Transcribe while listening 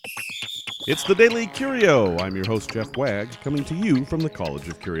It's the Daily Curio. I'm your host, Jeff Wagg, coming to you from the College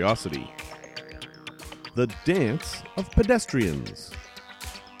of Curiosity. The Dance of Pedestrians.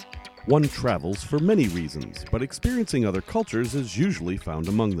 One travels for many reasons, but experiencing other cultures is usually found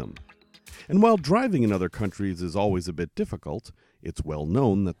among them. And while driving in other countries is always a bit difficult, it's well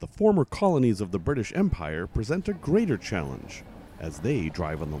known that the former colonies of the British Empire present a greater challenge, as they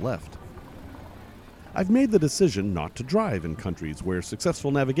drive on the left. I've made the decision not to drive in countries where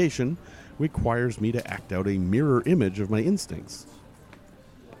successful navigation requires me to act out a mirror image of my instincts.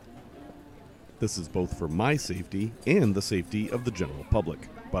 This is both for my safety and the safety of the general public.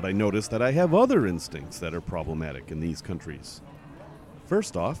 But I notice that I have other instincts that are problematic in these countries.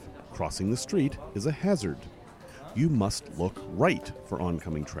 First off, crossing the street is a hazard. You must look right for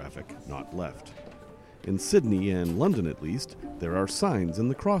oncoming traffic, not left. In Sydney and London at least, there are signs in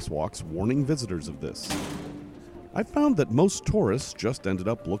the crosswalks warning visitors of this. I found that most tourists just ended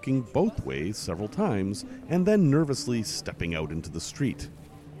up looking both ways several times and then nervously stepping out into the street.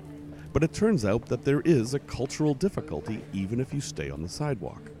 But it turns out that there is a cultural difficulty even if you stay on the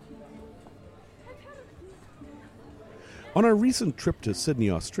sidewalk. On our recent trip to Sydney,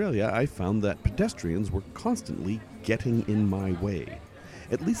 Australia, I found that pedestrians were constantly getting in my way.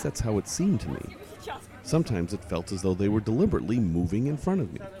 At least that's how it seemed to me. Sometimes it felt as though they were deliberately moving in front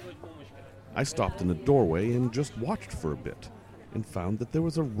of me. I stopped in a doorway and just watched for a bit, and found that there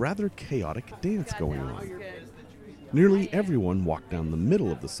was a rather chaotic dance going on. Nearly everyone walked down the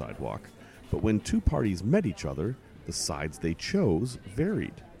middle of the sidewalk, but when two parties met each other, the sides they chose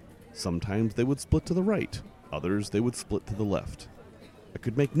varied. Sometimes they would split to the right, others they would split to the left. I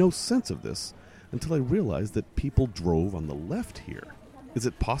could make no sense of this until I realized that people drove on the left here. Is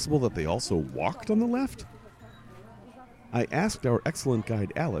it possible that they also walked on the left? I asked our excellent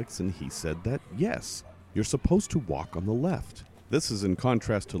guide Alex, and he said that yes, you're supposed to walk on the left. This is in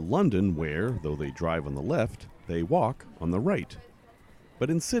contrast to London where, though they drive on the left, they walk on the right. But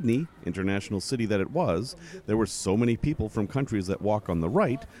in Sydney, international city that it was, there were so many people from countries that walk on the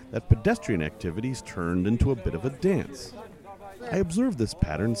right that pedestrian activities turned into a bit of a dance. I observed this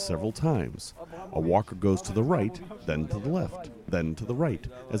pattern several times. A walker goes to the right, then to the left, then to the right,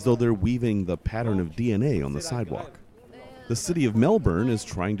 as though they're weaving the pattern of DNA on the sidewalk. The city of Melbourne is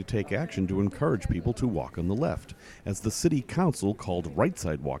trying to take action to encourage people to walk on the left, as the city council called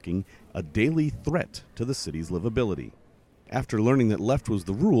right-side walking a daily threat to the city's livability. After learning that left was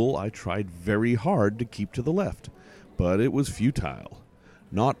the rule, I tried very hard to keep to the left, but it was futile.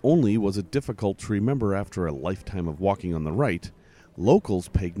 Not only was it difficult to remember after a lifetime of walking on the right, locals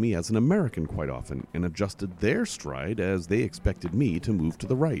pegged me as an American quite often and adjusted their stride as they expected me to move to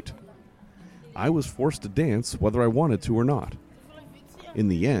the right. I was forced to dance whether I wanted to or not. In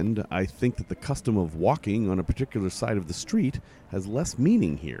the end, I think that the custom of walking on a particular side of the street has less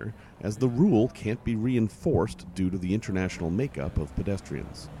meaning here, as the rule can't be reinforced due to the international makeup of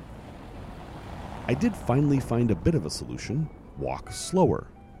pedestrians. I did finally find a bit of a solution: walk slower.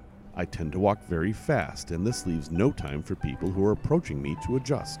 I tend to walk very fast, and this leaves no time for people who are approaching me to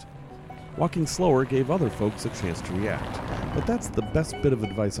adjust. Walking slower gave other folks a chance to react, but that's the best bit of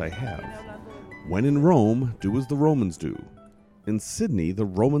advice I have. When in Rome, do as the Romans do. In Sydney, the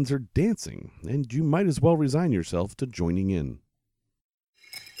Romans are dancing, and you might as well resign yourself to joining in.